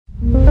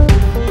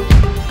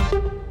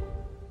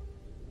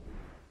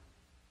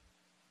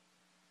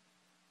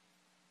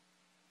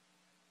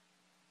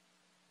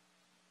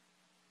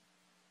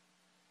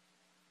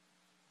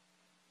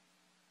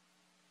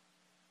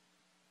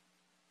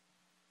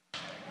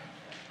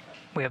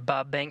We have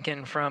Bob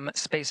Behnken from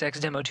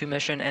SpaceX Demo 2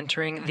 mission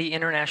entering the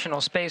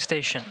International Space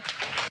Station.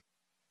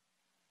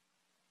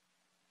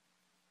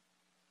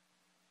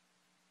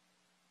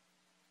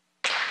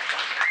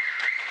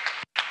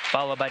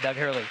 Followed by Doug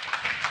Hurley.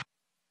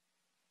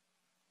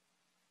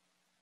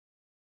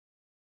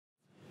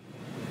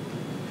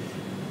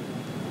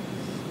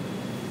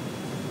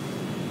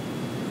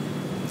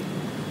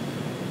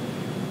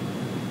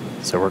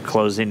 So we're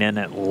closing in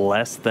at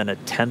less than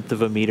 1/10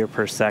 of a meter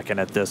per second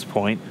at this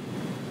point.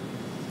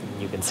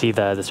 You can see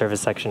the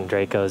service section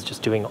Draco is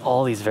just doing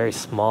all these very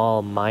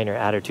small, minor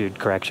attitude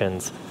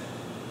corrections.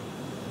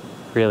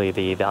 Really,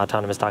 the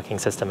autonomous docking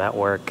system at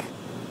work,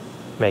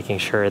 making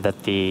sure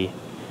that the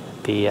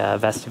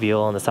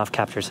vestibule and the soft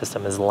capture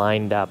system is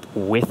lined up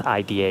with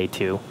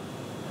IDA2.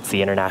 It's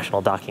the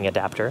International Docking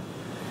Adapter.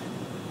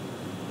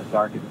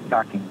 The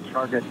docking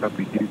target, but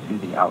we do see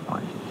the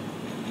outline.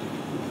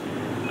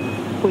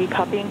 We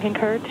copy and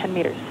concur, 10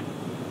 meters.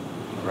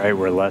 All right,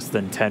 we're less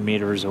than 10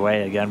 meters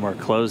away. Again, we're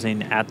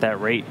closing at that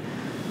rate.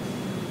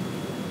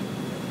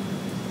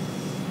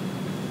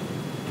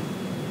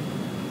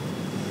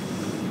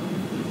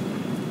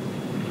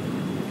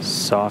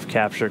 Soft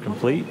capture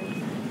complete.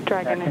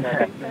 Dragon in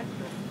space.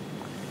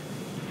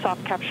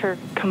 Soft capture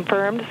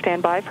confirmed.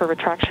 Stand by for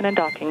retraction and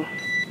docking.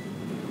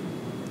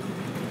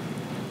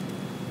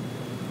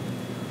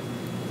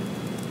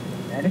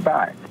 Standing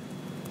by.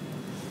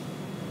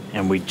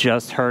 And we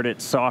just heard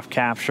it, soft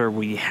capture.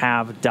 We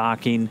have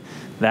docking,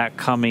 that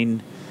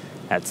coming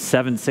at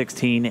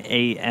 7:16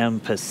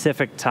 a.m.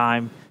 Pacific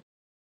time.